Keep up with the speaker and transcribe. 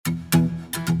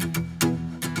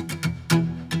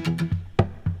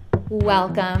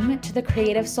Welcome to the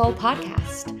Creative Soul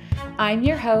Podcast. I'm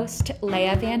your host,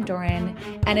 Leah Van Doren,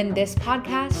 and in this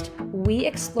podcast, we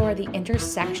explore the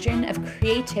intersection of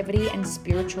creativity and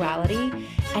spirituality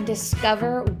and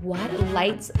discover what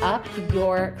lights up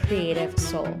your creative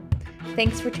soul.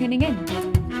 Thanks for tuning in.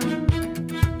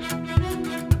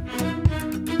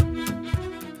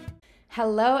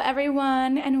 Hello,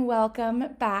 everyone, and welcome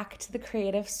back to the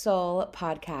Creative Soul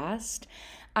Podcast.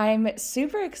 I'm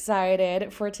super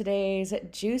excited for today's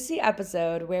juicy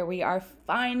episode where we are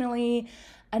finally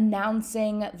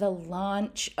announcing the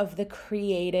launch of the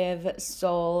Creative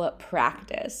Soul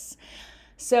Practice.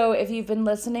 So if you've been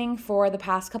listening for the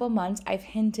past couple months, I've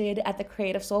hinted at the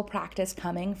Creative Soul Practice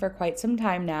coming for quite some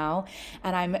time now,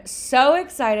 and I'm so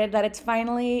excited that it's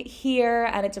finally here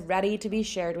and it's ready to be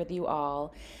shared with you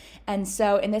all. And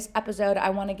so in this episode,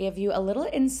 I want to give you a little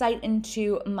insight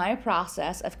into my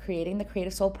process of creating the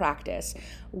Creative Soul Practice,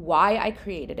 why I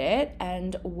created it,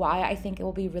 and why I think it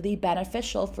will be really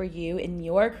beneficial for you in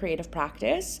your creative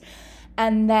practice.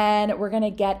 And then we're going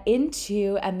to get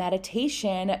into a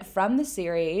meditation from the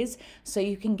series so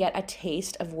you can get a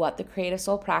taste of what the Creative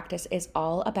Soul Practice is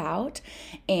all about.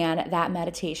 And that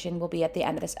meditation will be at the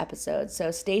end of this episode. So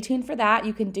stay tuned for that.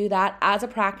 You can do that as a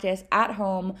practice at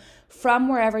home from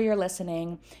wherever you're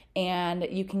listening, and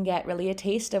you can get really a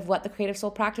taste of what the Creative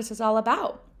Soul Practice is all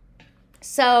about.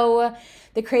 So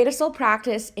the Creative Soul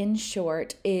Practice, in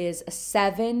short, is a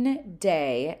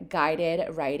 7-day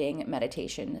guided writing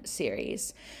meditation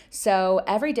series. So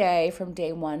every day from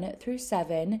day 1 through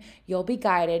 7, you'll be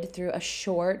guided through a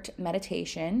short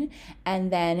meditation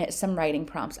and then some writing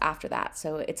prompts after that.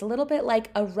 So it's a little bit like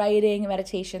a writing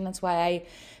meditation. That's why I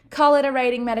call it a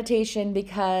writing meditation,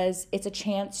 because it's a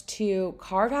chance to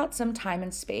carve out some time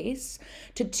and space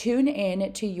to tune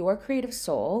in to your creative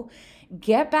soul,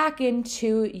 get back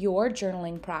into your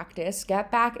journaling practice,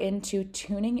 get back into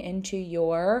tuning into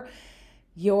your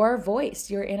voice,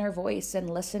 your inner voice, and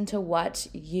listen to what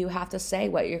you have to say,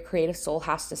 what your creative soul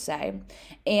has to say.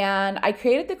 And I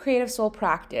created the Creative Soul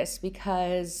Practice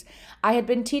because I had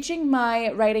been teaching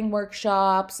my writing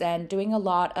workshops and doing a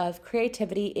lot of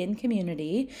creativity in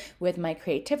community with my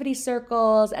creativity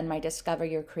circles and my Discover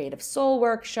Your Creative Soul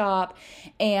workshop,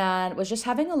 and was just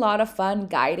having a lot of fun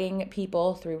guiding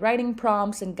people through writing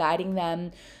prompts and guiding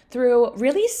them through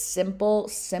really simple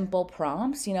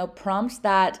prompts, prompts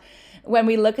that when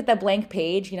we look at the blank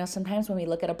page, sometimes when we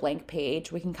look at a blank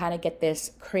page, we can kind of get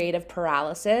this creative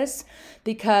paralysis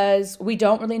because we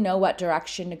don't really know what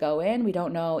direction to go in. We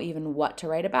don't know even what to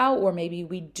write about, or maybe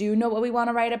we do know what we want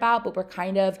to write about, but we're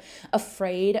kind of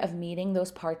afraid of meeting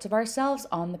those parts of ourselves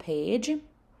on the page.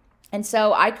 And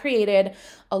so I created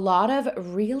a lot of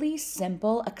really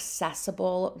simple,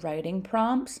 accessible writing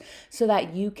prompts so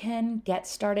that you can get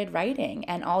started writing.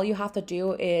 And all you have to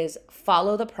do is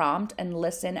follow the prompt and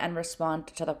listen and respond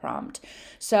to the prompt.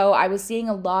 So I was seeing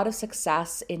a lot of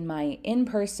success in my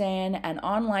in-person and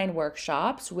online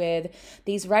workshops with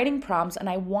these writing prompts. And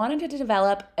I wanted to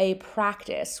develop a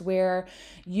practice where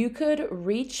you could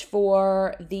reach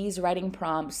for these writing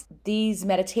prompts, these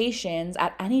meditations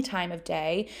at any time of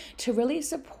day, to really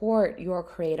support your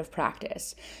creative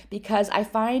practice. Because I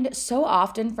find so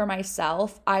often for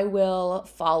myself, I will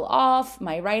fall off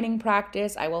my writing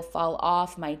practice, I will fall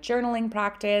off my journaling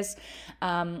practice.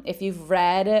 If you've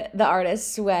read The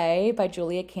Artist's Way by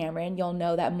Julia Cameron, you'll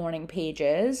know that morning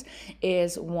pages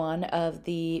is one of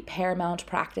the paramount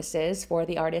practices for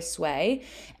The Artist's Way.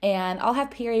 And I'll have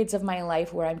periods of my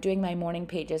life where I'm doing my morning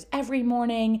pages every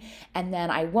morning, and then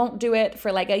I won't do it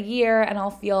for like a year, and I'll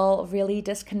feel really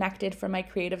disconnected from my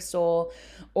creative soul,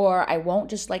 or I won't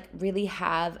just really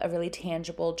have a really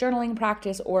tangible journaling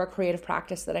practice or a creative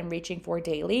practice that I'm reaching for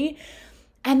daily.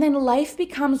 And then life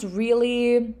becomes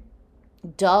really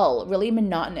dull, really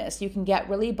monotonous. You can get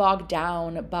really bogged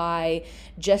down by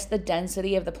just the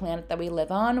density of the planet that we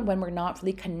live on when we're not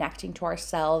really connecting to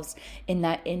ourselves in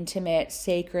that intimate,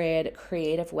 sacred,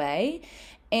 creative way.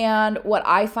 And what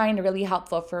I find really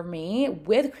helpful for me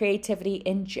with creativity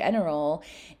in general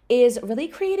is really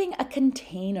creating a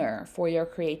container for your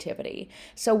creativity.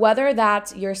 So whether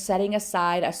that's you're setting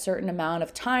aside a certain amount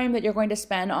of time that you're going to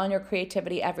spend on your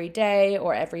creativity every day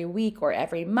or every week or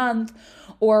every month,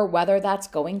 or whether that's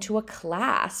going to a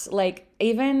class,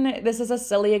 even this is a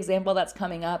silly example that's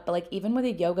coming up, but like even with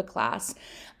a yoga class,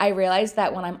 I realized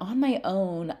that when I'm on my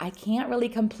own, I can't really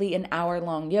complete an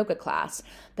hour-long yoga class.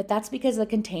 But that's because the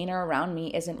container around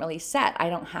me isn't really set. I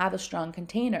don't have a strong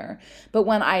container. But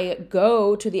when I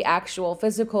go to the actual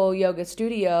physical yoga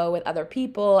studio with other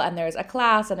people and there's a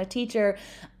class and a teacher,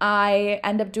 I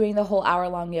end up doing the whole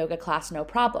hour-long yoga class no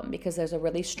problem because there's a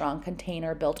really strong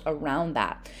container built around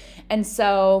that. And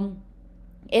so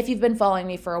if you've been following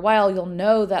me for a while, you'll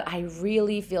know that I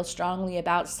really feel strongly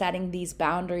about setting these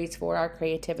boundaries for our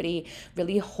creativity,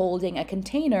 really holding a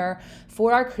container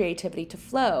for our creativity to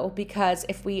flow. Because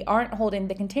if we aren't holding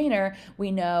the container,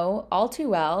 we know all too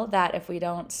well that if we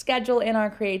don't schedule in our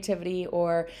creativity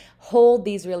or hold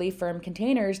these really firm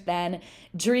containers, then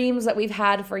dreams that we've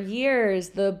had for years,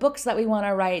 the books that we want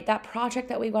to write, that project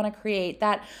that we want to create,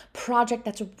 that project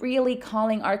that's really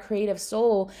calling our creative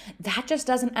soul, that just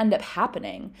doesn't end up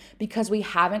happening because we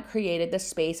haven't created the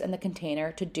space and the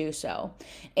container to do so.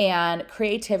 And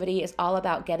creativity is all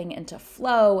about getting into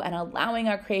flow and allowing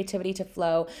our creativity to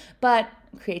flow, but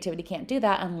creativity can't do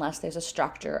that unless there's a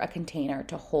structure, a container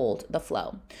to hold the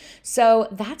flow. So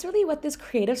that's really what this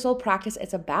creative soul practice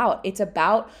is about. It's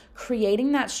about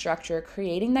creating that structure,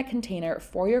 creating that container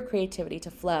for your creativity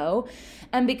to flow.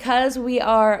 And because we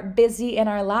are busy in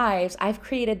our lives, I've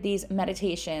created these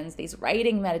meditations, these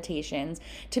writing meditations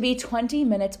to be 20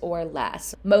 minutes or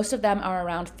less. Most of them are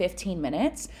around 15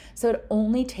 minutes. So it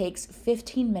only takes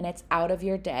 15 minutes out of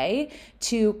your day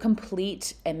to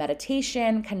complete a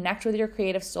meditation, connect with your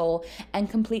creative soul, and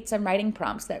complete some writing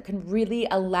prompts that can really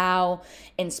allow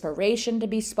inspiration to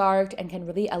be sparked and can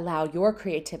really allow your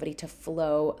creativity to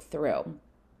flow through.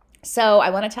 So I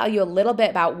want to tell you a little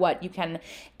bit about what you can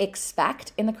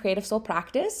expect in the creative soul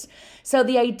practice. So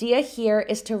the idea here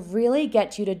is to really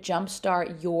get you to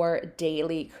jumpstart your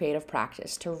daily creative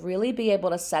practice, to really be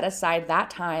able to set aside that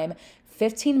time,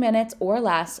 15 minutes or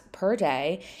less per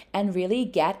day, and really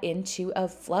get into a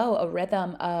flow, a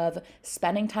rhythm of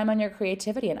spending time on your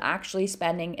creativity and actually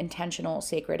spending intentional,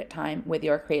 sacred time with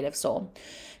your creative soul.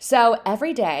 So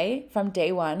every day from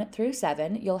day 1 through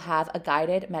 7, you'll have a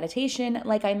guided meditation,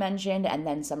 like I mentioned, and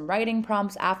then some writing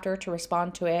prompts after to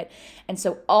respond to it. And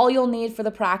so all you'll need for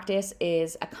the practice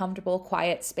is a comfortable,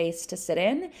 quiet space to sit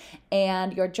in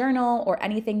and your journal or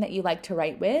anything that you like to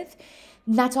write with.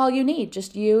 That's all you need,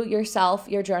 just you, yourself,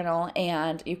 your journal,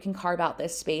 and you can carve out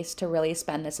this space to really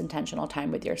spend this intentional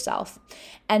time with yourself.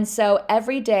 And so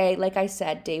every day, like I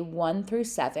said, day 1 through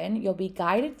 7, you'll be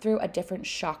guided through a different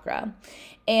chakra.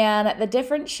 And the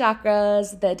different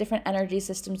chakras, the different energy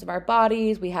systems of our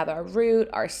bodies, we have our root,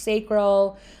 our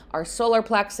sacral, our solar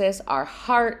plexus, our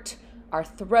heart, our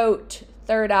throat,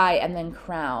 third eye, and then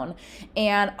crown.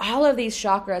 And all of these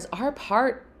chakras are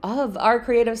part of our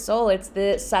creative soul. It's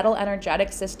the subtle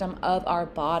energetic system of our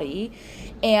body,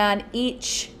 and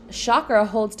each chakra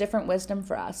holds different wisdom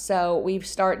for us. So we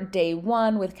start day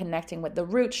 1 with connecting with the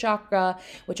root chakra,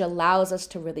 which allows us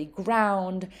to really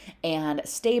ground and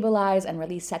stabilize and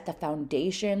really set the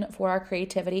foundation for our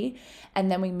creativity. And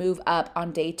then we move up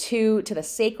on day 2 to the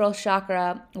sacral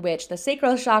chakra, which the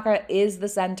sacral chakra is the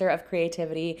center of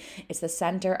creativity. It's the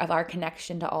center of our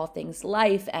connection to all things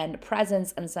life and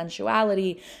presence and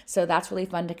sensuality. So that's really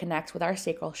fun to connect with our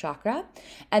sacral chakra.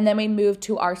 And then we move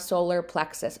to our solar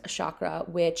plexus chakra,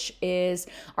 which is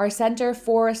our center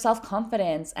for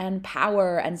self-confidence and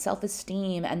power and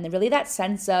self-esteem and really that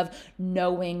sense of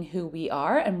knowing who we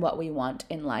are and what we want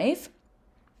in life.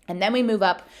 And then we move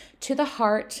up to the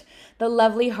heart, the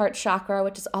lovely heart chakra,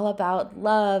 which is all about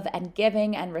love and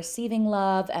giving and receiving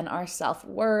love and our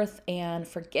self-worth and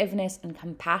forgiveness and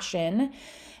compassion.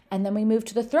 And then we move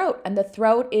to the throat, and the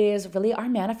throat is really our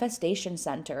manifestation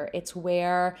center. It's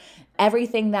where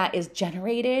everything that is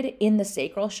generated in the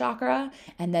sacral chakra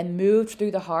and then moved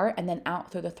through the heart and then out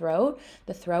through the throat.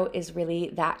 The throat is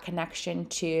really that connection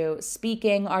to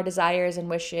speaking our desires and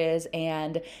wishes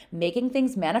and making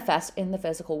things manifest in the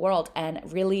physical world and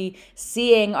really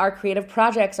seeing our creative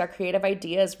projects, our creative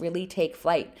ideas really take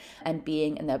flight and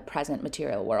being in the present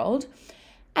material world.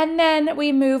 And then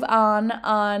we move on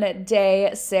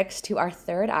day 6 to our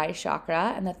third eye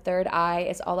chakra. And the third eye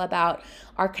is all about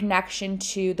our connection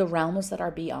to the realms that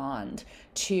are beyond,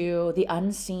 to the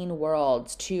unseen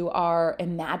worlds, to our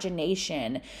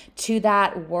imagination, to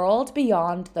that world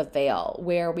beyond the veil,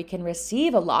 where we can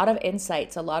receive a lot of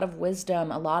insights, a lot of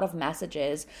wisdom, a lot of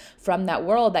messages from that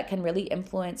world that can really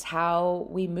influence how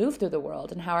we move through the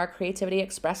world and how our creativity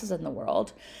expresses in the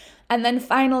world. And then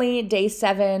finally, day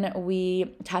 7,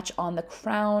 we touch on the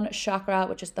crown chakra,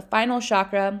 which is the final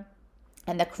chakra.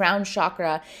 And the crown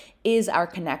chakra is our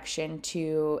connection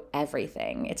to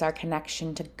everything. It's our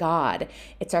connection to God.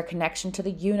 It's our connection to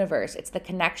the universe. It's the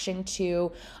connection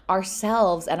to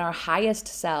ourselves and our highest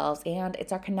selves. And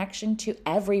it's our connection to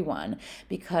everyone,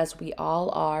 because we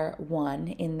all are one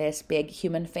in this big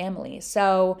human family.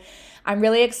 So I'm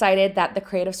really excited that the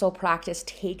Creative Soul practice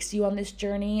takes you on this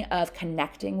journey of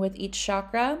connecting with each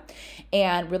chakra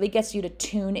and really gets you to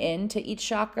tune in to each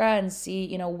chakra and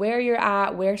see, where you're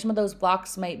at, where some of those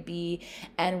blocks might be,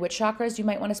 and which chakras you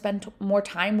might want to spend more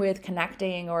time with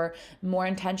connecting, or more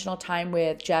intentional time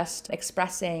with just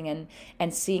expressing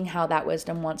and seeing how that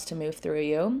wisdom wants to move through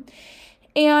you.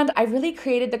 And I really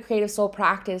created the Creative Soul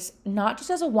practice not just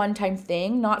as a one-time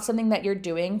thing, not something that you're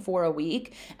doing for a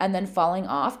week and then falling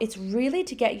off. It's really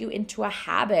to get you into a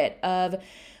habit of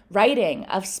writing,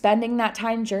 of spending that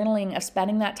time journaling, of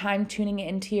spending that time tuning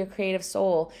into your creative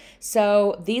soul.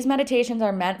 So these meditations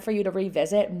are meant for you to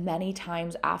revisit many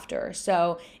times after.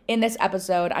 So in this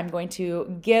episode, I'm going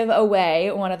to give away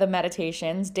one of the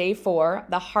meditations, day 4,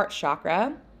 the heart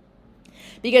chakra,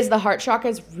 because the heart chakra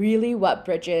is really what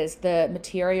bridges the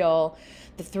material,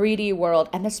 the 3D world,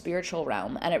 and the spiritual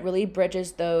realm. And it really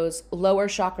bridges those lower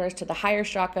chakras to the higher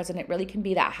chakras, and it really can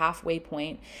be that halfway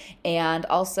point. And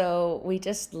also, we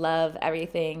just love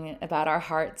everything about our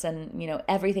hearts and,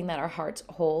 everything that our hearts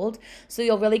hold. So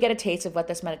you'll really get a taste of what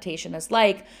this meditation is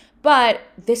like. But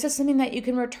this is something that you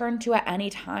can return to at any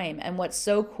time. And what's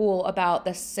so cool about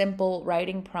the simple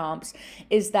writing prompts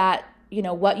is that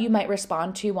what you might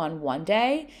respond to on one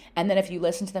day, and then if you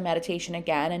listen to the meditation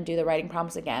again and do the writing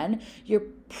prompts again, you're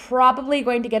probably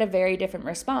going to get a very different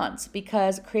response,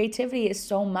 because creativity is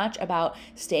so much about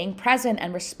staying present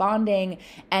and responding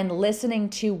and listening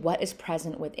to what is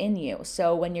present within you.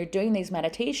 So when you're doing these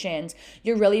meditations,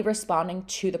 you're really responding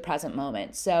to the present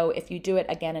moment. So if you do it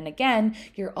again and again,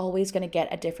 you're always going to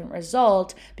get a different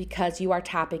result, because you are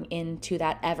tapping into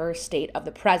that ever state of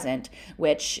the present,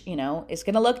 which, is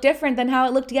going to look different than how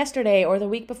it looked yesterday or the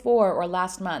week before or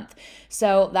last month.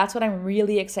 So that's what I'm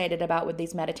really excited about with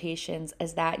these meditations,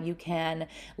 is that you can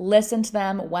listen to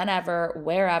them whenever,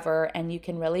 wherever, and you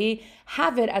can really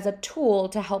have it as a tool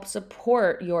to help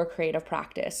support your creative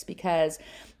practice. Because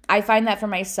I find that for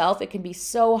myself, it can be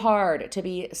so hard to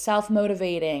be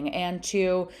self-motivating and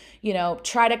to,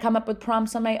 try to come up with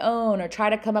prompts on my own or try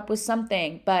to come up with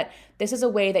something. But this is a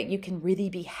way that you can really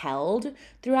be held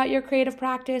throughout your creative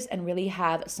practice and really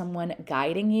have someone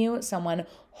guiding you, someone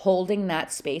holding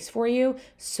that space for you,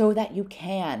 so that you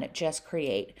can just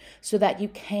create, so that you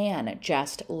can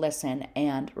just listen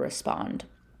and respond.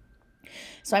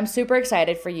 So I'm super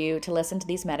excited for you to listen to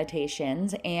these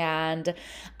meditations, and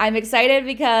I'm excited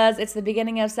because it's the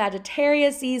beginning of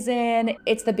Sagittarius season.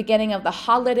 It's the beginning of the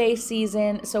holiday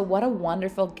season. So what a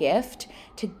wonderful gift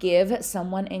to give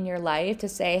someone in your life, to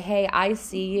say, hey, I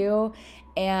see you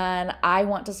and I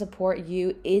want to support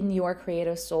you in your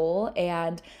creative soul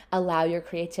and allow your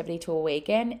creativity to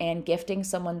awaken. And gifting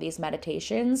someone these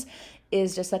meditations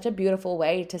is just such a beautiful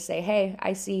way to say, hey,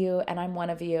 I see you and I'm one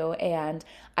of you. And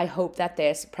I hope that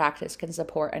this practice can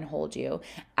support and hold you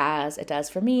as it does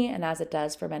for me and as it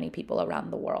does for many people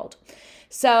around the world.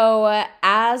 So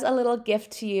as a little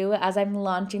gift to you, as I'm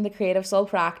launching the Creative Soul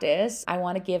practice, I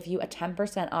want to give you a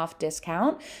 10% off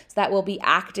discount. So that will be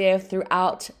active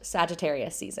throughout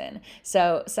Sagittarius season.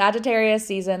 So Sagittarius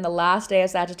season, the last day of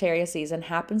Sagittarius season,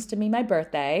 happens to be my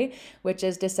birthday, which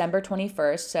is December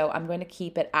 21st. So I'm going to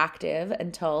keep it active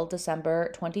until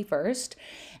December 21st.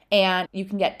 And you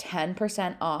can get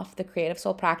 10% off the Creative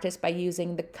Soul practice by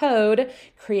using the code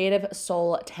Creative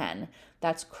Soul 10.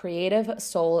 That's Creative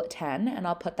Soul 10, and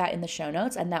I'll put that in the show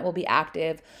notes, and that will be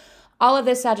active all of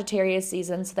this Sagittarius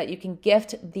season so that you can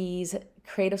gift these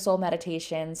Creative Soul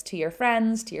meditations to your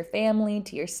friends, to your family,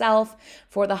 to yourself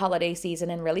for the holiday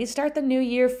season, and really start the new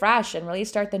year fresh and really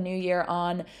start the new year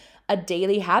on a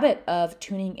daily habit of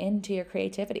tuning into your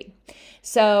creativity.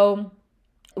 So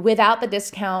without the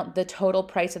discount, the total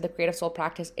price of the Creative Soul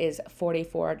practice is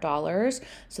 $44.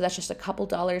 So that's just a couple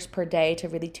dollars per day to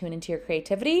really tune into your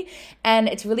creativity. And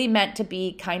it's really meant to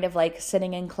be kind of like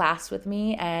sitting in class with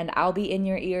me, and I'll be in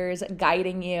your ears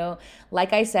guiding you,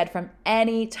 like I said, from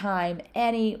any time,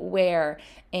 anywhere.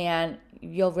 And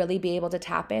you'll really be able to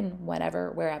tap in whenever,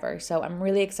 wherever. So I'm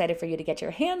really excited for you to get your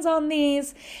hands on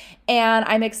these. And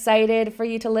I'm excited for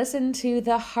you to listen to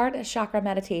the heart chakra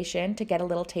meditation to get a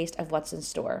little taste of what's in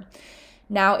store.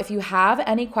 Now, if you have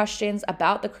any questions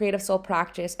about the Creative Soul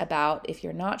practice, about if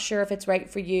you're not sure if it's right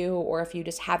for you, or if you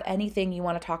just have anything you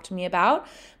want to talk to me about,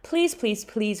 please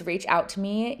reach out to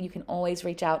me. You can always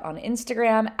reach out on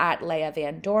Instagram at Leah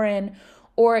Van Doren,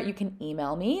 or you can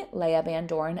email me,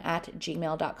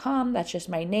 leahvandorn@gmail.com. That's just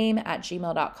my name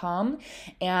 @gmail.com.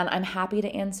 And I'm happy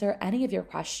to answer any of your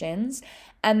questions.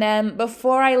 And then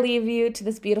before I leave you to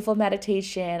this beautiful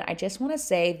meditation, I just want to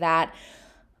say that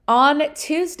on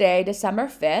Tuesday, December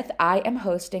 5th, I am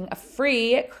hosting a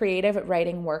free creative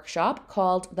writing workshop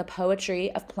called The Poetry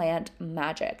of Plant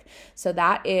Magic. So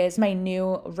that is my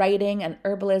new writing and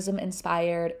herbalism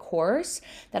inspired course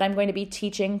that I'm going to be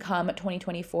teaching come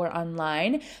 2024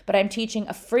 online, but I'm teaching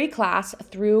a free class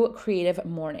through Creative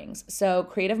Mornings. So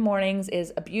Creative Mornings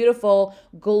is a beautiful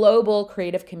global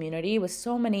creative community with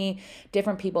so many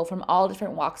different people from all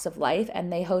different walks of life,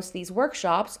 and they host these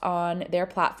workshops on their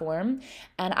platform.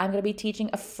 And I'm going to be teaching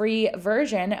a free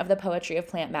version of the Poetry of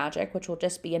Plant Magic, which will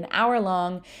just be an hour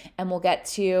long, and we'll get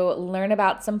to learn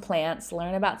about some plants,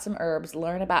 learn about some herbs,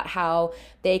 learn about how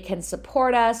they can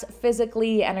support us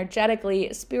physically,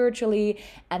 energetically, spiritually,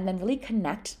 and then really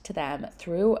connect to them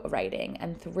through writing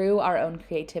and through our own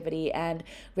creativity and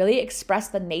really express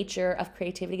the nature of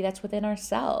creativity that's within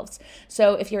ourselves.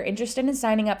 So if you're interested in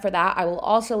signing up for that, I will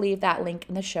also leave that link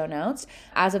in the show notes.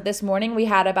 As of this morning, we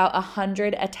had about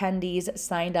 100 attendees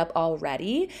signed up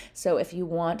already. So if you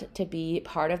want to be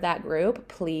part of that group,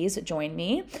 please join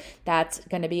me. That's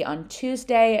going to be on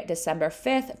Tuesday, December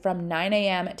 5th from 9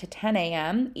 a.m. to 10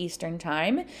 a.m. Eastern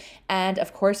Time. And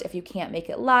of course, if you can't make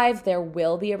it live, there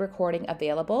will be a recording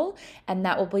available, and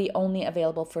that will be only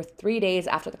available for 3 days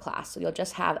after the class. So you'll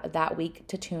just have that week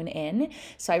to tune in.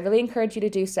 So I really encourage you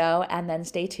to do so, and then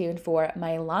stay tuned for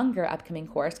my longer upcoming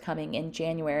course coming in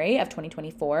January of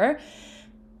 2024.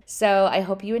 So I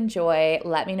hope you enjoy.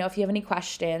 Let me know if you have any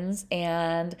questions.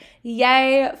 And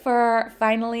yay for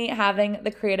finally having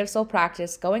the Creative Soul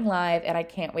practice going live. And I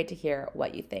can't wait to hear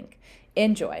what you think.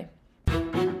 Enjoy.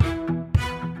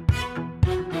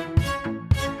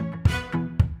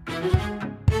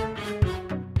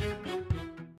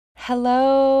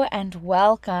 Hello and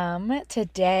welcome to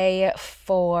day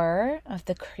 4 of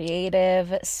the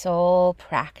Creative Soul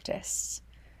practice.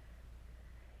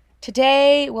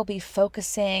 Today, we'll be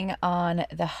focusing on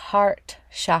the heart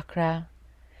chakra,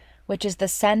 which is the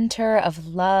center of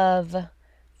love,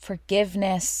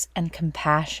 forgiveness, and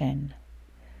compassion.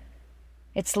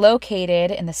 It's located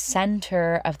in the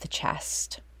center of the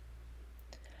chest.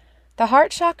 The heart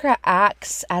chakra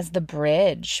acts as the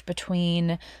bridge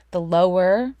between the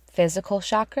lower physical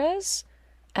chakras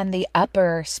and the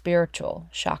upper spiritual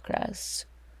chakras.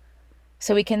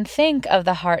 So we can think of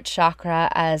the heart chakra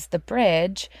as the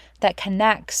bridge that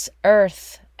connects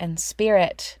earth and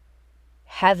spirit,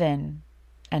 heaven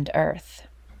and earth.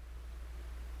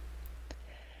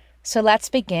 So let's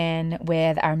begin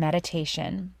with our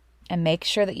meditation and make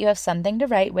sure that you have something to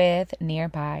write with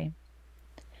nearby.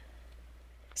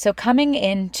 So coming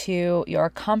into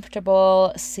your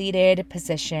comfortable seated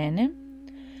position,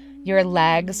 your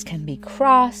legs can be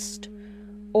crossed,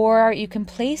 or you can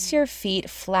place your feet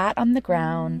flat on the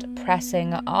ground,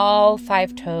 pressing all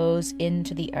 5 toes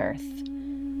into the earth.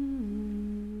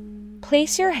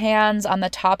 Place your hands on the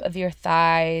top of your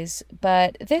thighs,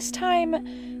 but this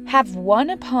time have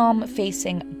one palm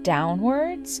facing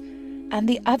downwards and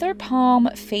the other palm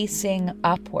facing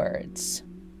upwards.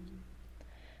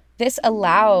 This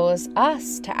allows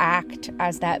us to act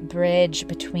as that bridge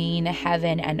between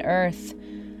heaven and earth,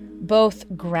 both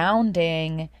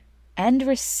grounding and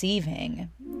receiving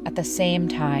at the same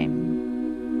time.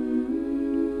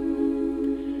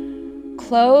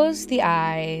 Close the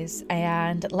eyes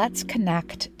and let's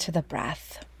connect to the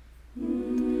breath.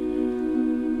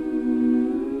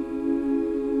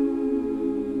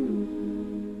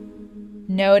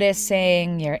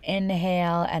 Noticing your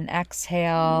inhale and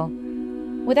exhale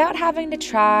without having to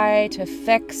try to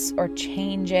fix or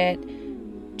change it.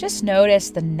 Just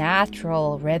notice the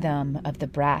natural rhythm of the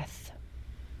breath.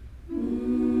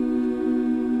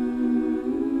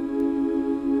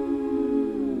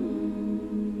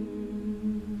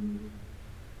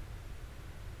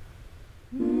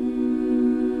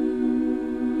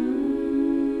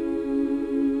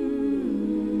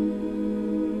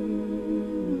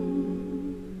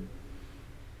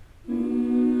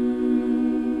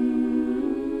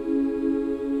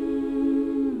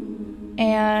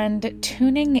 And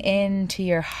tuning into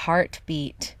your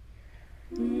heartbeat.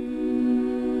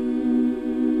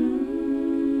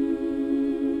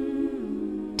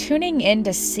 Tuning in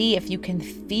to see if you can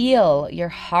feel your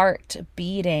heart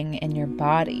beating in your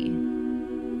body.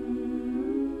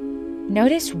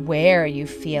 Notice where you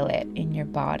feel it in your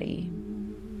body.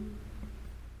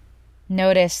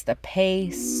 Notice the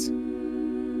pace.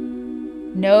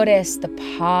 Notice the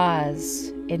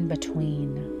pause in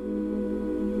between.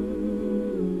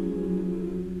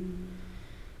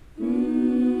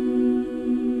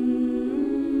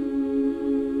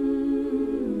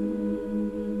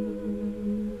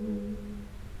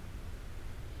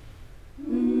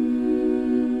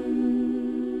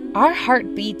 Our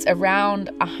heart beats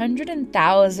around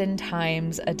 100,000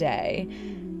 times a day.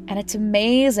 And it's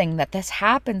amazing that this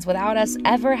happens without us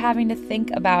ever having to think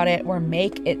about it or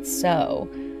make it so.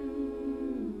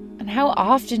 And how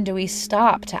often do we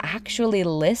stop to actually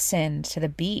listen to the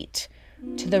beat,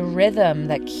 to the rhythm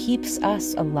that keeps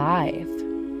us alive?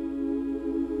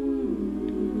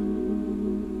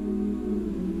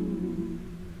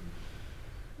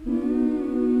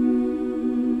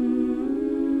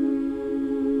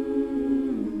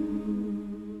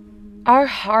 Our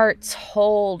hearts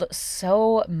hold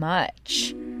so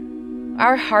much.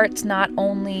 Our hearts not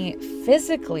only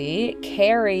physically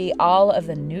carry all of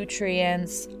the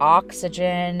nutrients,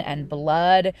 oxygen, and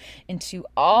blood into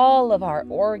all of our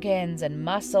organs and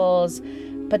muscles,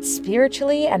 but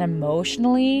spiritually and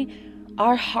emotionally,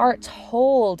 our hearts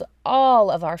hold all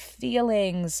of our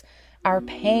feelings, our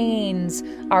pains,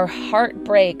 our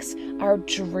heartbreaks, our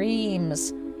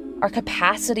dreams, our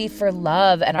capacity for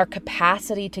love, and our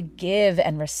capacity to give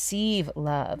and receive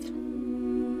love.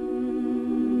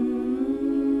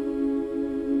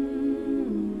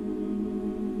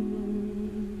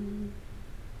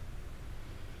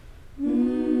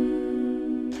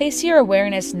 Place your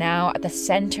awareness now at the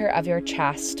center of your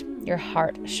chest, your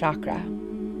heart chakra.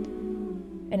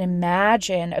 And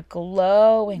imagine a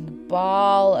glowing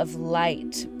ball of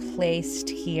light placed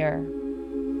here.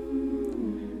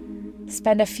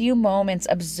 Spend a few moments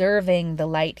observing the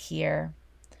light here,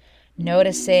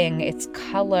 noticing its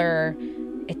color,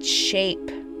 its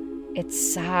shape,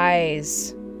 its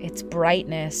size, its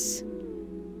brightness.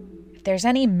 If there's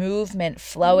any movement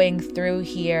flowing through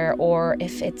here, or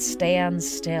if it stands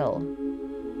still.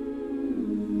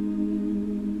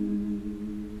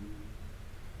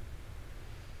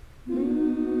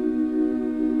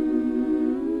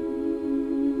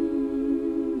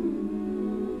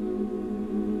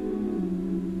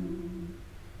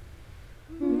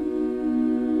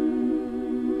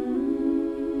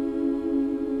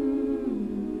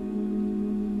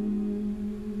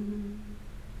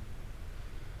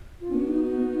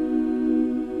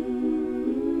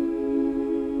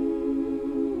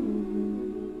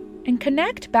 And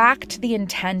connect back to the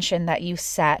intention that you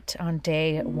set on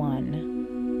day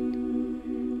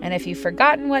 1. And if you've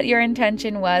forgotten what your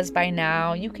intention was by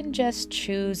now, you can just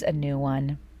choose a new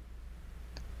one.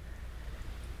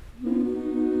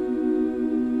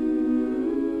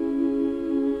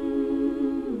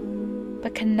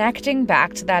 But connecting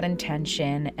back to that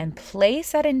intention, and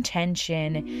place that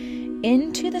intention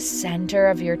into the center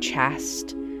of your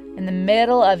chest, in the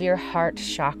middle of your heart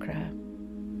chakra.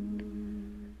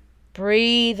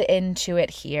 Breathe into it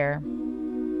here.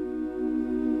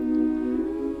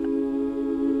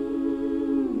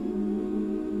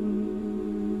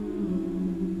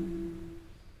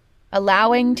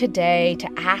 Allowing today to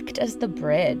act as the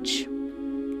bridge,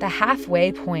 the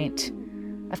halfway point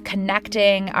of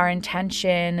connecting our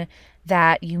intention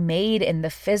that you made in the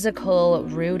physical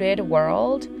rooted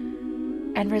world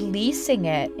and releasing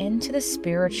it into the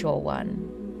spiritual one.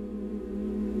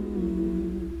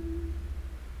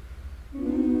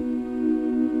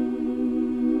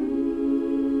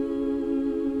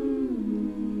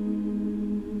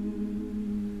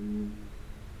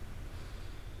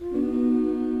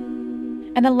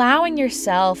 And allowing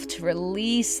yourself to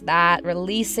release that,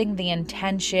 releasing the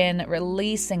intention,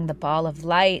 releasing the ball of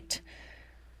light.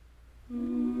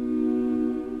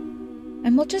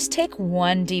 And we'll just take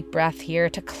one deep breath here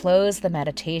to close the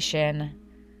meditation.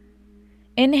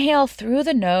 Inhale through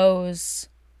the nose.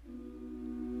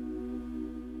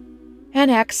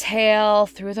 And exhale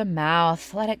through the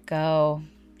mouth. Let it go.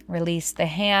 Release the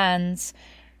hands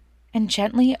and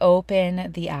gently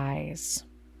open the eyes.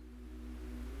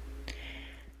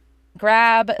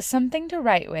 Grab something to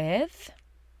write with,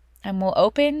 and we'll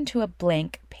open to a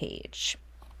blank page.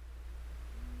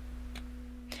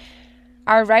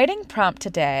 Our writing prompt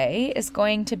today is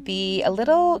going to be a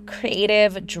little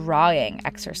creative drawing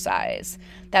exercise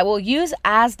that we'll use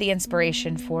as the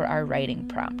inspiration for our writing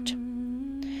prompt.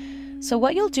 So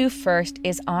what you'll do first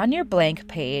is, on your blank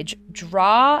page,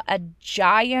 draw a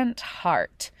giant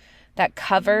heart that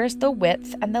covers the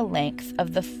width and the length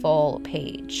of the full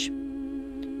page.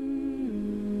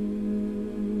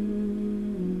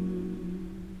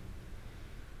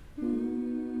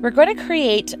 We're going to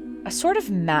create a sort of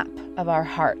map of our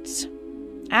hearts,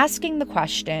 asking the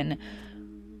question,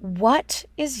 what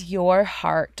is your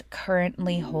heart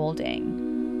currently holding?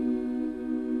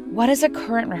 What is a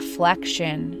current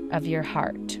reflection of your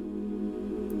heart?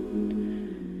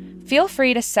 Feel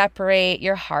free to separate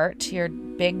your heart, your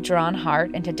big drawn heart,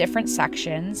 into different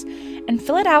sections and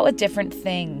fill it out with different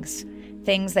things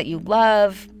that you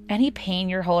love any pain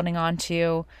you're holding on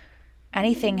to,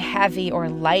 anything heavy or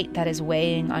light that is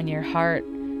weighing on your heart.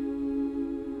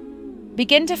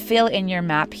 Begin to fill in your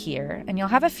map here, and you'll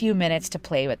have a few minutes to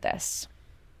play with this.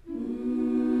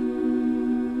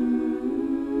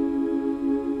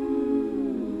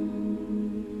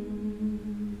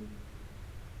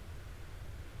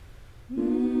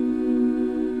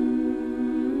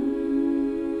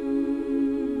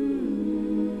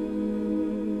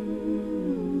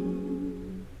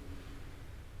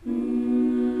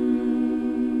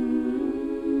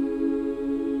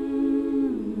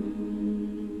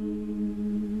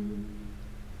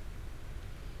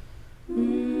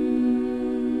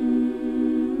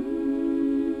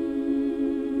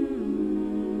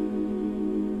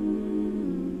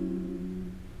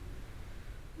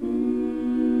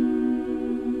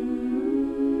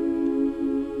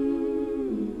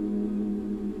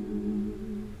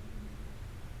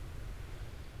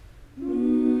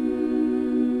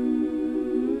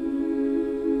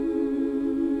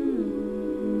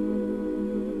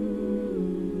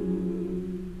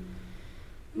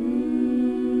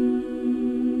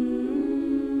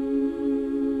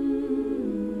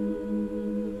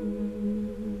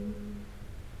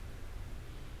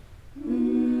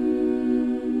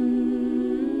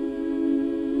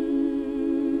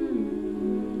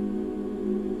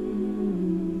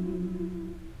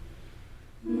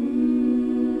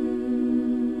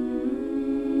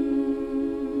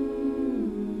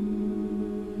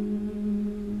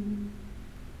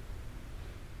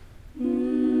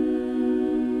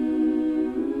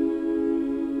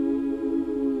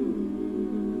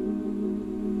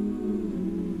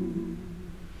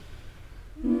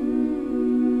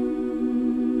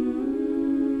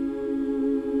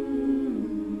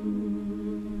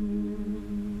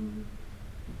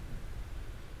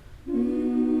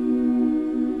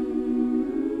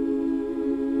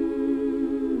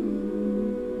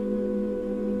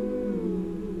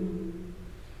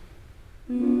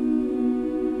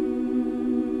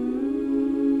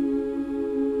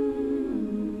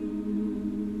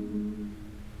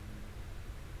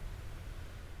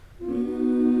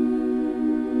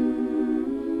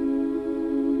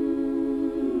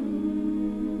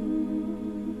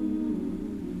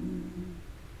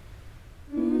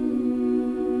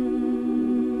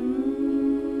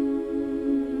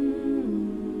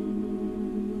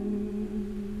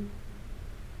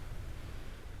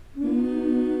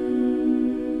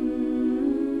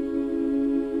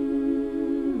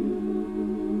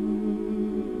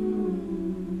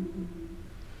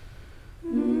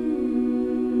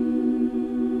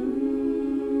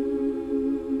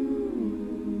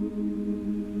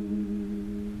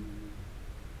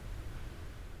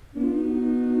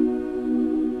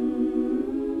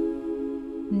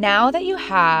 Now that you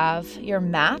have your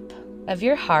map of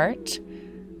your heart,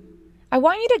 I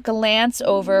want you to glance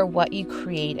over what you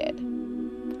created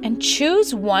and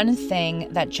choose one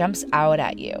thing that jumps out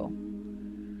at you.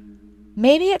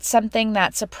 Maybe it's something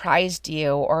that surprised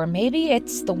you, or maybe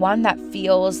it's the one that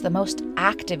feels the most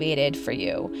activated for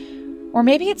you, or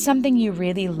maybe it's something you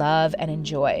really love and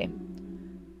enjoy.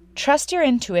 Trust your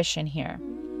intuition here.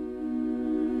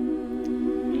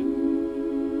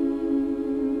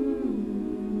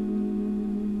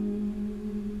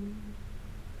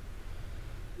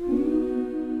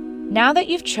 Now that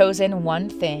you've chosen one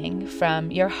thing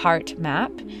from your heart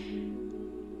map,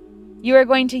 you are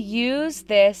going to use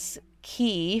this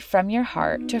key from your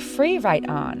heart to free write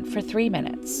on for 3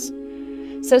 minutes.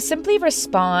 So simply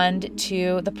respond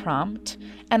to the prompt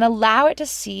and allow it to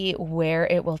see where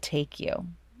it will take you.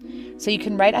 So you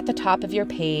can write at the top of your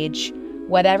page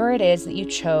whatever it is that you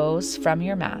chose from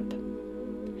your map.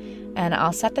 And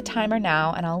I'll set the timer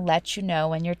now, and I'll let you know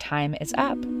when your time is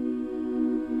up.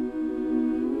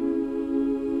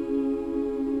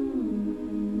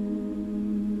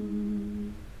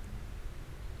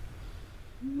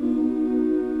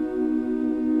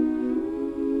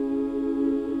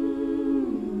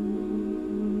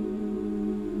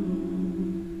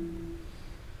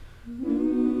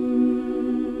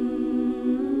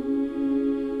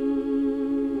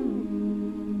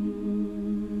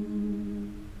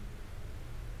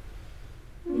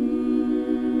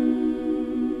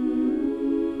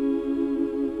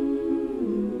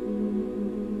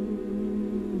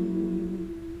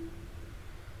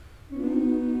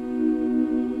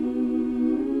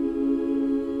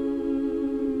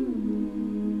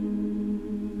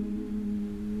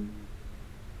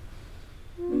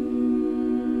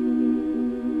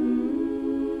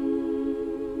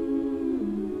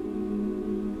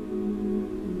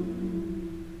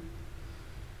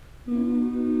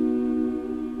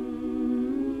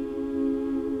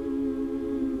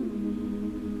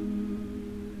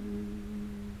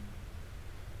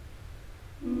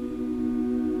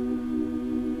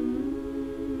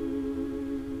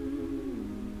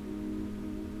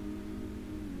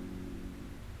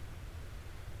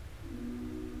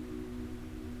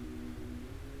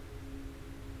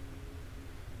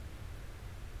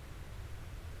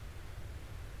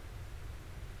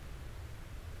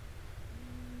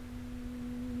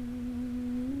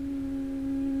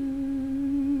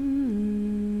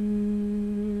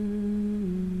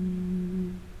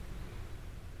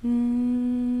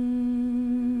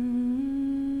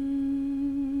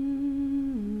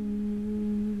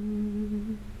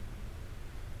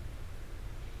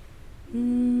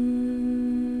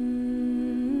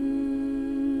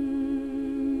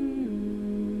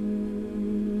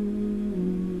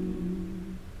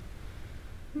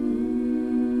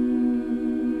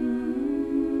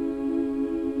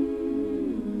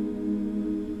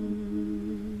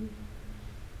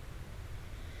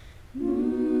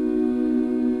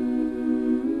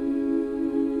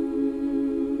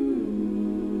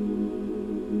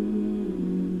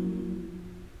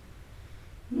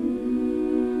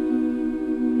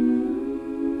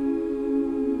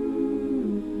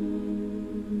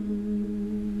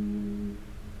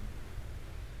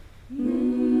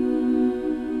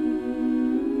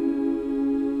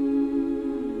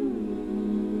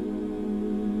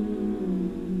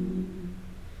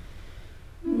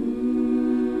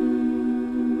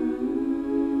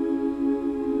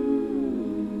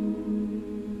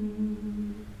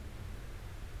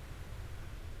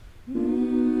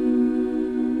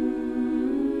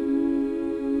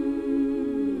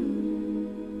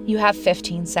 You have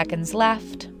 15 seconds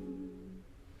left.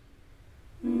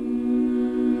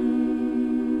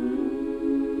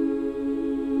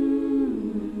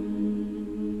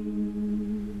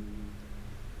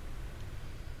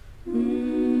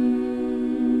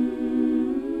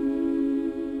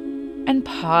 And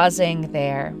pausing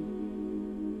there.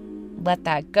 Let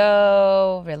that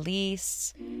go,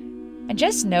 release, and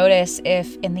just notice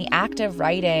if in the act of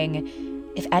writing,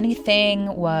 if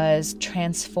anything was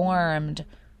transformed,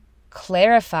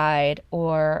 clarified,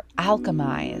 or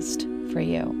alchemized for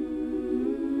you.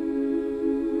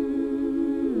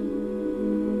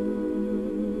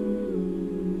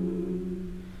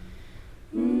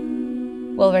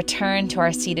 We'll return to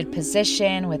our seated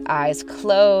position with eyes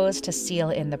closed to seal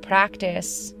in the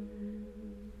practice.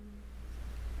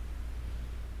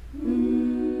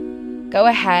 Go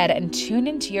ahead and tune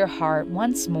into your heart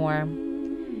once more.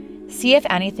 See if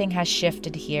anything has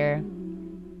shifted here.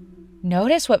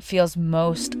 Notice what feels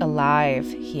most alive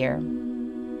here.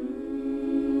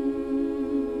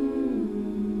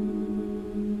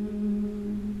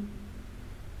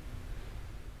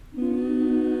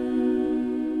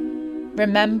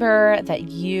 Remember that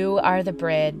you are the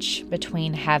bridge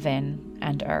between heaven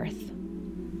and earth.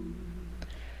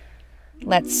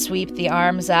 Let's sweep the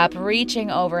arms up,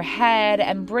 reaching overhead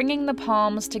and bringing the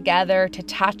palms together to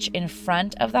touch in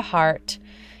front of the heart,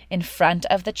 in front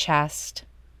of the chest.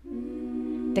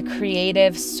 The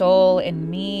creative soul in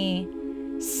me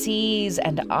sees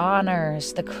and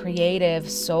honors the creative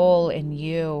soul in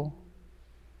you.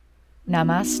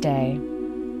 Namaste.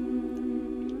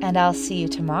 And I'll see you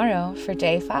tomorrow for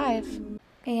day 5.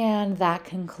 And that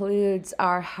concludes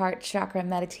our heart chakra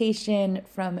meditation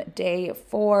from day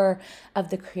 4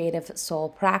 of the Creative Soul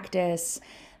practice.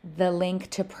 The link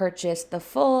to purchase the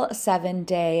full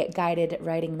 7-day guided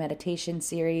writing meditation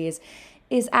series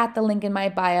is at the link in my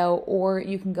bio, or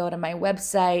you can go to my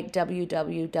website,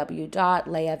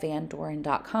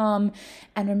 www.leahvandoren.com,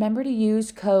 and remember to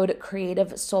use code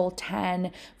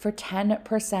CreativeSoul10 for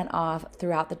 10% off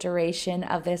throughout the duration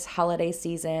of this holiday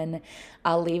season.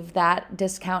 I'll leave that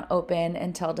discount open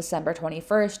until December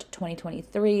 21st,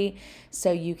 2023,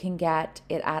 so you can get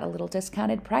it at a little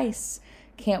discounted price.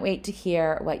 Can't wait to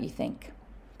hear what you think.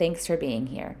 Thanks for being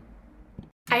here.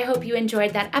 I hope you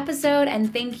enjoyed that episode,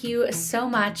 and thank you so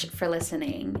much for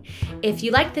listening. If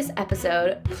you liked this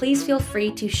episode, please feel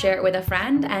free to share it with a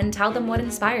friend and tell them what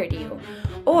inspired you.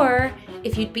 Or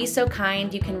if you'd be so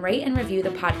kind, you can rate and review the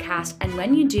podcast, and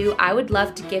when you do, I would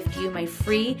love to gift you my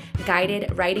free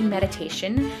guided writing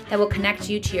meditation that will connect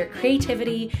you to your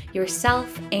creativity,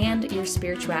 yourself, and your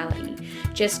spirituality.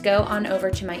 Just go on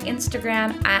over to my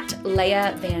Instagram at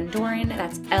Leah Van Doren,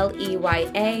 that's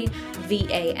LEYAVANDOREN,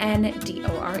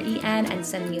 and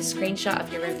send me a screenshot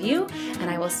of your review, and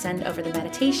I will send over the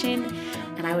meditation,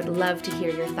 and I would love to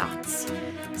hear your thoughts.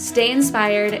 Stay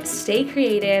inspired, stay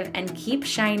creative, and keep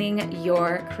shining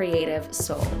your creative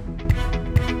soul.